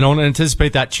 I don't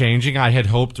anticipate that changing. I had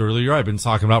hoped earlier, I've been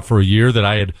talking about for a year, that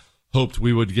I had hoped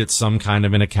we would get some kind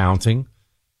of an accounting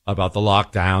about the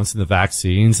lockdowns and the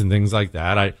vaccines and things like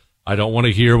that. I don't want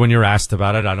to hear when you're asked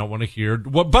about it. I don't want to hear,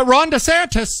 but Ron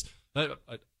DeSantis, I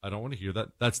don't want to hear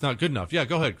that. That's not good enough. Yeah,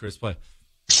 go ahead, Chris, play.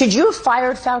 Should you have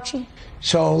fired Fauci?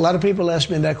 So a lot of people ask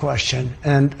me that question,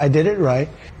 and I did it right.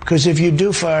 Because if you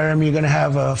do fire him, you're going to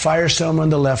have a firestorm on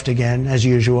the left again, as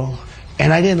usual.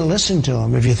 And I didn't listen to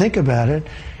him. If you think about it,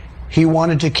 he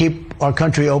wanted to keep our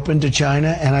country open to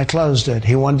China, and I closed it.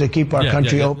 He wanted to keep our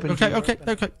country open.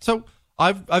 Okay. So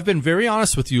I've been very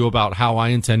honest with you about how I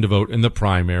intend to vote in the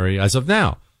primary as of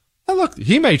now. Now look,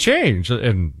 he may change,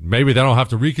 and maybe then I'll have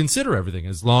to reconsider everything.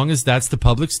 As long as that's the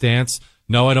public stance.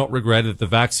 No, I don't regret it. The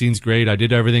vaccine's great. I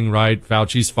did everything right.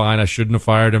 Fauci's fine. I shouldn't have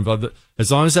fired him. But as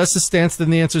long as that's the stance, then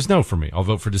the answer is no for me. I'll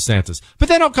vote for DeSantis. But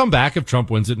then I'll come back if Trump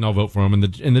wins it, and I'll vote for him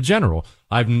in the general.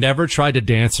 I've never tried to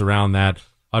dance around that.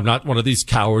 I'm not one of these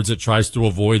cowards that tries to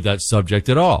avoid that subject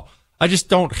at all. I just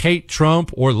don't hate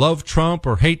Trump or love Trump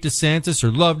or hate DeSantis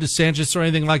or love DeSantis or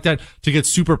anything like that to get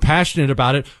super passionate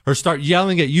about it or start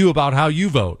yelling at you about how you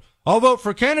vote. I'll vote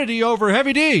for Kennedy over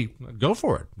Heavy D. Go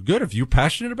for it. Good. If you're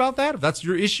passionate about that, if that's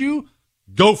your issue,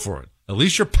 go for it. At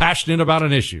least you're passionate about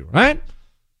an issue, right?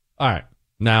 All right.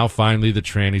 Now, finally, the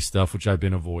tranny stuff, which I've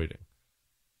been avoiding.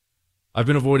 I've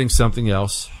been avoiding something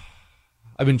else.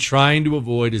 I've been trying to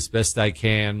avoid as best I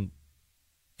can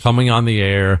coming on the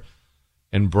air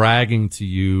and bragging to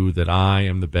you that I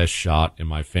am the best shot in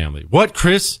my family. What,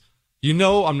 Chris? You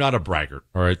know I'm not a braggart,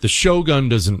 all right? The Shogun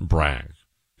doesn't brag.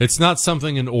 It's not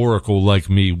something an oracle like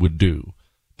me would do.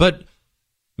 But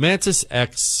Mantis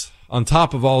X, on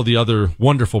top of all the other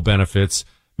wonderful benefits,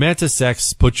 Mantis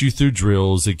X puts you through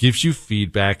drills, it gives you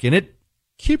feedback, and it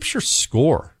keeps your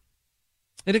score.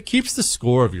 And it keeps the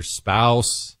score of your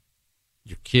spouse,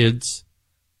 your kids,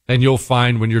 and you'll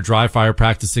find when you're dry fire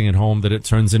practicing at home that it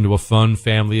turns into a fun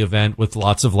family event with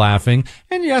lots of laughing.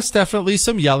 And yes, definitely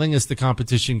some yelling as the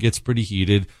competition gets pretty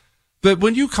heated. But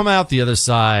when you come out the other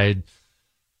side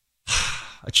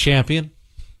a champion,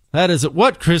 that is it.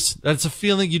 What, Chris? That's a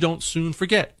feeling you don't soon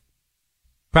forget.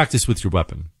 Practice with your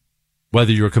weapon.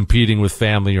 Whether you're competing with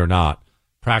family or not,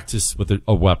 practice with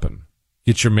a weapon.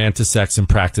 Get your Mantis X and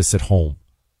practice at home.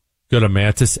 Go to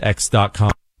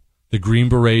MantisX.com. The Green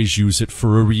Berets use it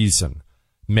for a reason.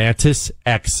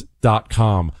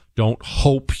 MantisX.com. Don't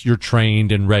hope you're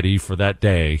trained and ready for that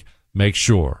day. Make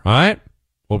sure. All right?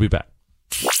 We'll be back.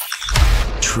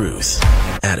 Truth.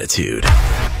 Attitude.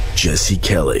 Jesse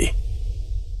Kelly.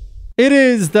 It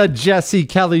is the Jesse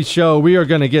Kelly Show. We are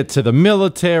going to get to the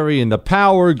military and the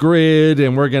power grid,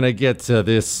 and we're going to get to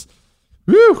this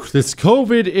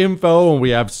COVID info, and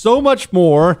we have so much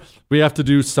more. We have to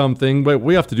do something, but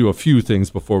we have to do a few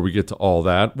things before we get to all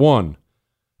that. One,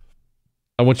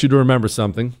 I want you to remember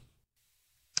something.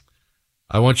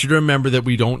 I want you to remember that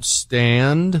we don't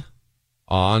stand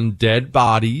on dead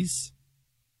bodies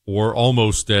or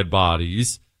almost dead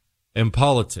bodies in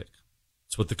politics.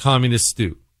 It's what the communists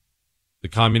do. The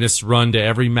communists run to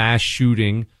every mass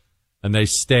shooting, and they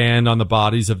stand on the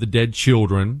bodies of the dead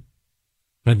children,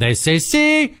 and they say,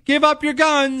 see, give up your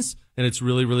guns. And it's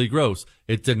really, really gross.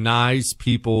 It denies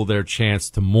people their chance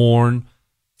to mourn,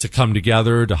 to come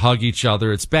together, to hug each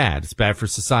other. It's bad. It's bad for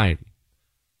society.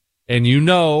 And you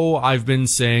know, I've been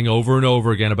saying over and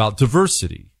over again about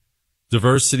diversity.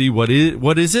 Diversity, what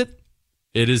is it?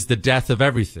 It is the death of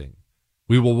everything.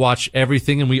 We will watch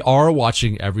everything, and we are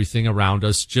watching everything around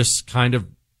us just kind of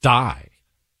die.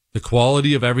 The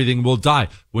quality of everything will die.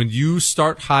 When you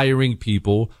start hiring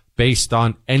people based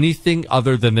on anything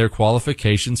other than their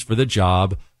qualifications for the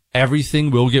job,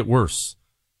 everything will get worse.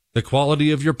 The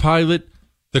quality of your pilot,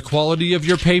 the quality of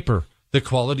your paper, the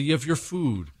quality of your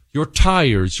food, your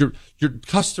tires, your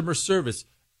customer service,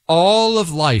 all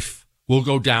of life will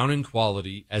go down in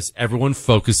quality as everyone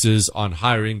focuses on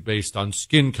hiring based on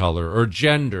skin color or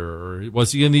gender, or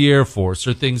was he in the Air Force,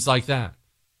 or things like that.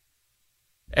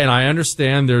 And I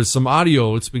understand there's some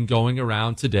audio that's been going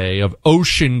around today of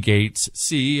OceanGate's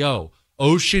CEO.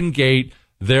 OceanGate,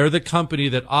 they're the company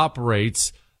that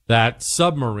operates that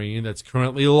submarine that's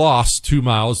currently lost 2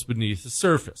 miles beneath the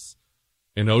surface.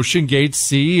 And OceanGate's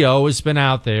CEO has been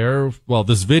out there. Well,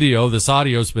 this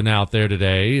audio's been out there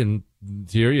today, and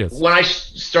here he is. When I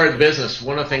started the business,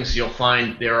 one of the things you'll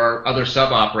find, there are other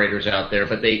sub-operators out there,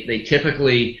 but they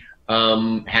typically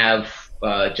have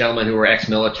gentlemen who are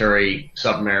ex-military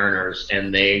submariners,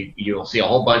 and you'll see a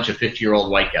whole bunch of 50-year-old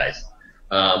white guys.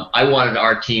 I wanted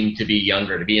our team to be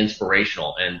younger, to be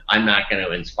inspirational, and I'm not going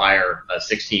to inspire a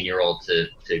 16-year-old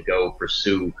to go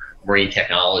pursue marine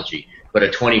technology. But a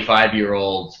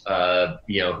 25-year-old,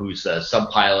 who's a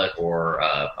sub-pilot or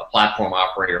a platform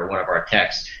operator, or one of our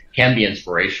techs, can be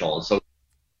inspirational. And so,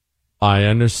 I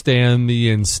understand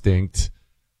the instinct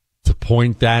to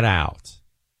point that out.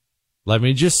 Let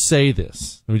me just say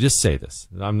this.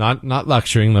 I'm not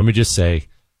lecturing. Let me just say,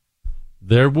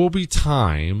 there will be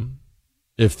time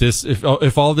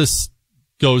if all this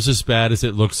goes as bad as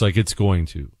it looks like it's going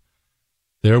to.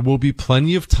 There will be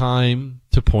plenty of time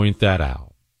to point that out.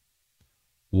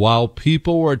 while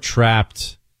people are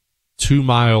trapped 2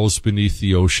 miles beneath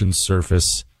the ocean's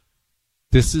surface,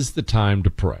 this is the time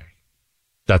to pray.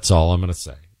 That's all I'm going to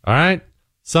say. All right?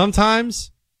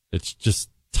 Sometimes it's just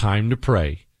time to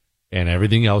pray, and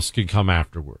everything else can come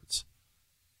afterwards.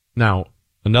 Now,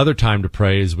 another time to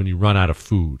pray is when you run out of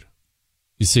food.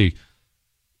 You see,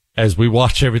 as we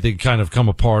watch everything kind of come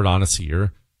apart on us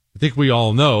here, I think we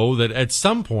all know that at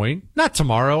some point, not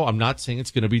tomorrow, I'm not saying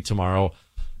it's going to be tomorrow,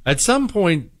 at some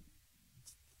point,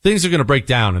 things are going to break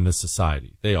down in this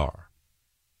society. They are.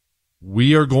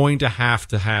 We are going to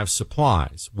have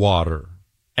supplies, water,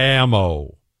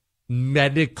 ammo,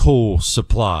 medical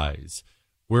supplies.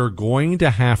 We're going to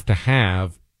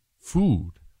have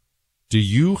food. Do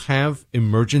you have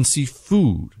emergency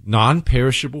food,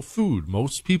 non-perishable food?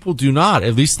 Most people do not,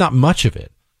 at least not much of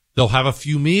it. They'll have a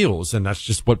few meals, and that's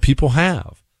just what people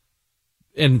have.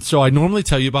 And so I normally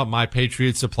tell you about My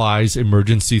Patriot Supplies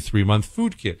emergency 3-month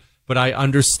food kit. But I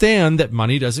understand that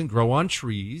money doesn't grow on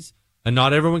trees, and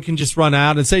not everyone can just run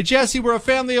out and say, Jesse, we're a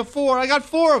family of 4. I got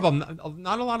 4 of them.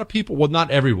 Not a lot of people. Well,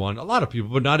 not everyone. A lot of people,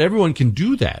 but not everyone can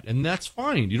do that. And that's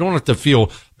fine. You don't have to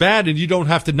feel bad, and you don't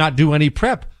have to not do any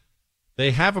prep.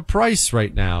 They have a price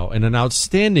right now, and an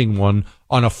outstanding one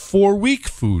on a 4-week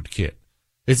food kit.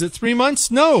 Is it 3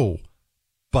 months? No.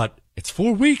 But it's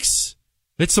 4 weeks.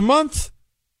 It's a month.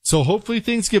 So hopefully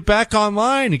things get back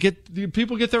online and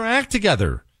people get their act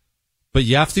together. But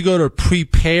you have to go to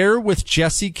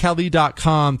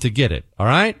preparewithjessekelly.com to get it. All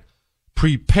right?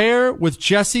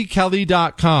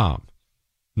 Preparewithjessekelly.com.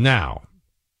 Now,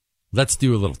 let's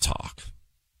do a little talk.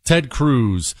 Ted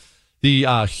Cruz,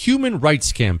 the Human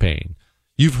Rights Campaign.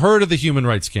 You've heard of the Human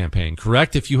Rights Campaign,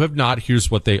 correct? If you have not,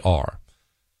 here's what they are.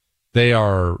 They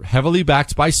are heavily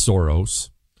backed by Soros.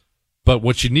 But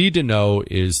what you need to know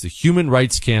is the Human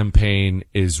Rights Campaign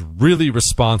is really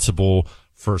responsible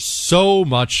for so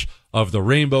much of the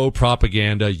rainbow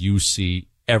propaganda you see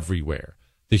everywhere.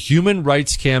 The Human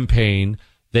Rights Campaign,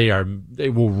 they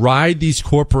will ride these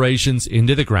corporations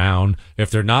into the ground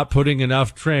if they're not putting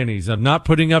enough trannies, not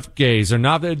putting enough gays,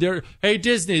 hey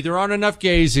Disney, there aren't enough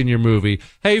gays in your movie.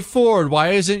 Hey Ford, why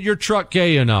isn't your truck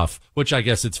gay enough? Which I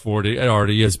guess it's Ford, it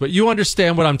already is, but you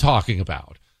understand what I'm talking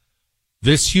about.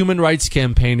 This Human Rights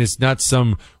Campaign is not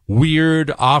some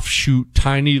weird offshoot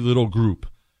tiny little group.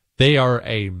 They are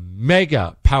a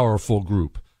mega powerful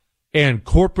group, and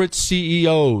corporate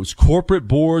CEOs, corporate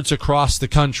boards across the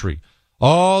country,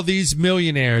 all these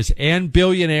millionaires and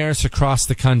billionaires across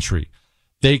the country,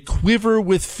 they quiver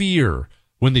with fear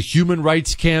when the Human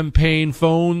Rights Campaign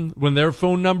when their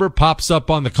phone number pops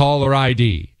up on the caller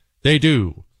ID. They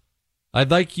do. I'd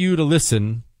like you to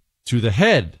listen to the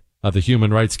head of the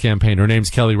Human Rights Campaign. Her name's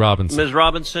Kelly Robinson. Ms.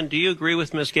 Robinson, do you agree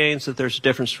with Ms. Gaines that there's a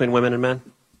difference between women and men?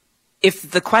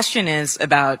 If the question is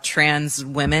about trans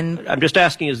women, I'm just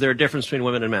asking, is there a difference between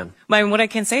women and men? What I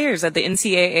can say here is that the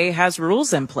NCAA has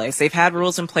rules in place. They've had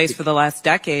rules in place for the last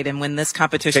decade, and when this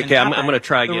competition happened, I'm going to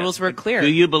try again. The rules were clear.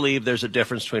 Do you believe there's a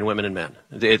difference between women and men?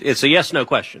 It's a yes/no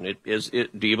question.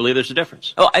 Do you believe there's a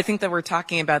difference? Oh, I think that we're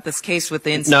talking about this case with the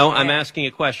NCAA. No, I'm asking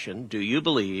a question. Do you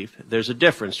believe there's a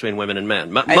difference between women and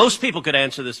men? Most people could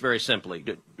answer this very simply.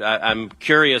 I'm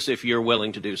curious if you're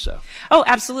willing to do so. Oh,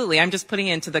 absolutely. I'm just putting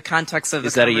it into the context of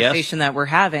the conversation that we're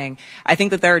having. I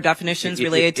think that there are definitions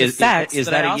related to sex. Is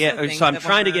that a yes? So I'm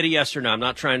trying to get a yes or no. I'm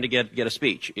not trying to get a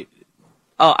speech.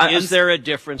 Is there a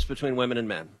difference between women and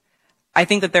men? I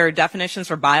think that there are definitions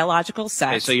for biological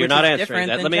sex. Okay, so you're not answering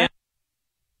that. Let me.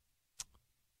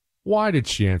 Why did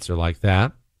she answer like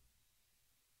that?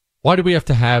 Why do we have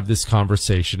to have this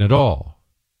conversation at all?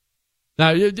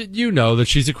 Now, you know that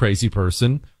she's a crazy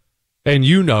person, and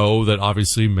you know that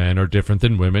obviously men are different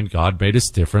than women. God made us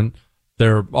different.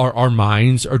 Our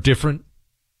minds are different.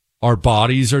 Our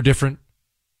bodies are different.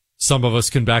 Some of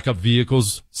us can back up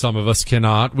vehicles. Some of us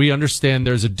cannot. We understand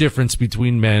there's a difference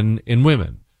between men and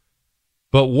women.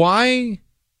 But why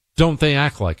don't they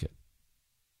act like it?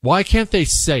 Why can't they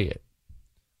say it?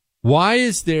 Why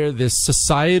is there this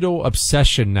societal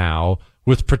obsession now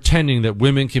with pretending that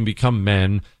women can become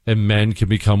men and men can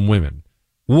become women?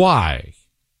 Why?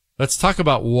 Let's talk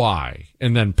about why,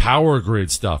 and then power grid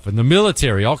stuff and the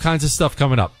military, all kinds of stuff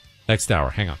coming up next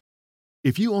hour. Hang on.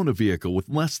 If you own a vehicle with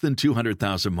less than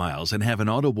 200,000 miles and have an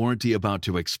auto warranty about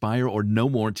to expire or no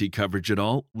warranty coverage at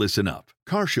all, listen up.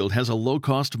 CarShield has a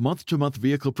low-cost month-to-month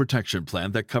vehicle protection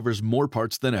plan that covers more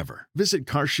parts than ever. Visit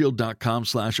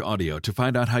carshield.com/audio to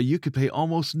find out how you could pay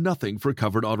almost nothing for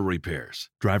covered auto repairs.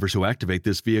 Drivers who activate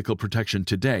this vehicle protection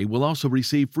today will also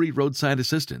receive free roadside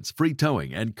assistance, free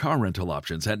towing, and car rental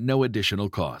options at no additional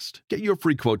cost. Get your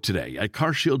free quote today at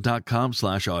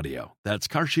carshield.com/audio. That's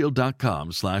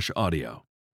carshield.com/audio.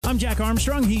 I'm Jack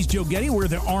Armstrong. He's Joe Getty. We're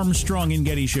the Armstrong and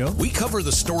Getty Show. We cover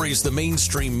the stories the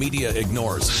mainstream media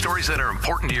ignores. Stories that are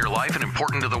important to your life and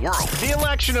important to the world. The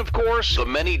election, of course. The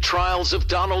many trials of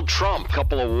Donald Trump.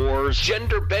 Couple of wars.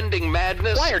 Gender-bending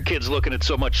madness. Why are kids looking at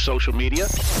so much social media?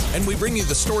 And we bring you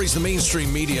the stories the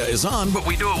mainstream media is on, but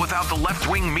we do it without the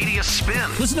left-wing media spin.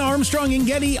 Listen to Armstrong and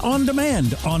Getty on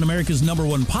demand on America's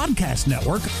 #1 podcast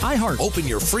network, iHeart. Open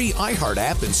your free iHeart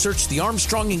app and search the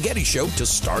Armstrong and Getty Show to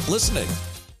start listening.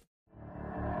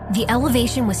 The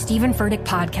Elevation with Stephen Furtick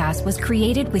podcast was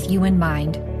created with you in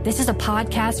mind. This is a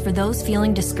podcast for those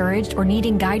feeling discouraged or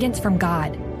needing guidance from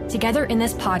God. Together in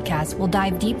this podcast, we'll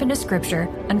dive deep into Scripture,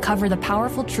 uncover the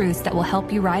powerful truths that will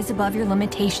help you rise above your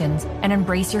limitations and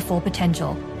embrace your full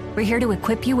potential. We're here to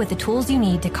equip you with the tools you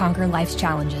need to conquer life's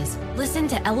challenges. Listen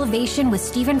to Elevation with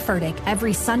Stephen Furtick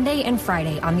every Sunday and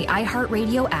Friday on the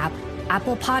iHeartRadio app,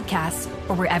 Apple Podcasts,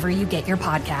 or wherever you get your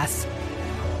podcasts.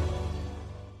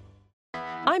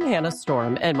 I'm Hannah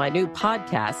Storm, and my new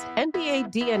podcast,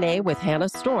 NBA DNA with Hannah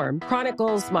Storm,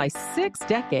 chronicles my 6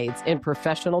 decades in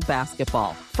professional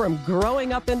basketball. From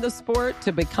growing up in the sport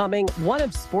to becoming one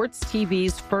of sports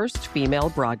TV's first female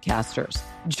broadcasters.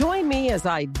 Join me as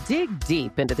I dig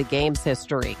deep into the game's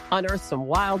history, unearth some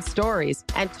wild stories,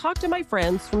 and talk to my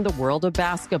friends from the world of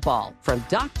basketball, from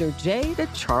Dr. J to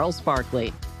Charles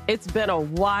Barkley. It's been a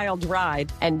wild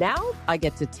ride, and now I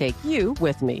get to take you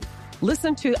with me.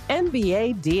 Listen to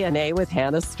NBA DNA with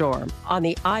Hannah Storm on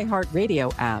the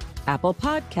iHeartRadio app, Apple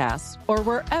Podcasts, or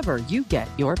wherever you get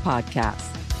your podcasts.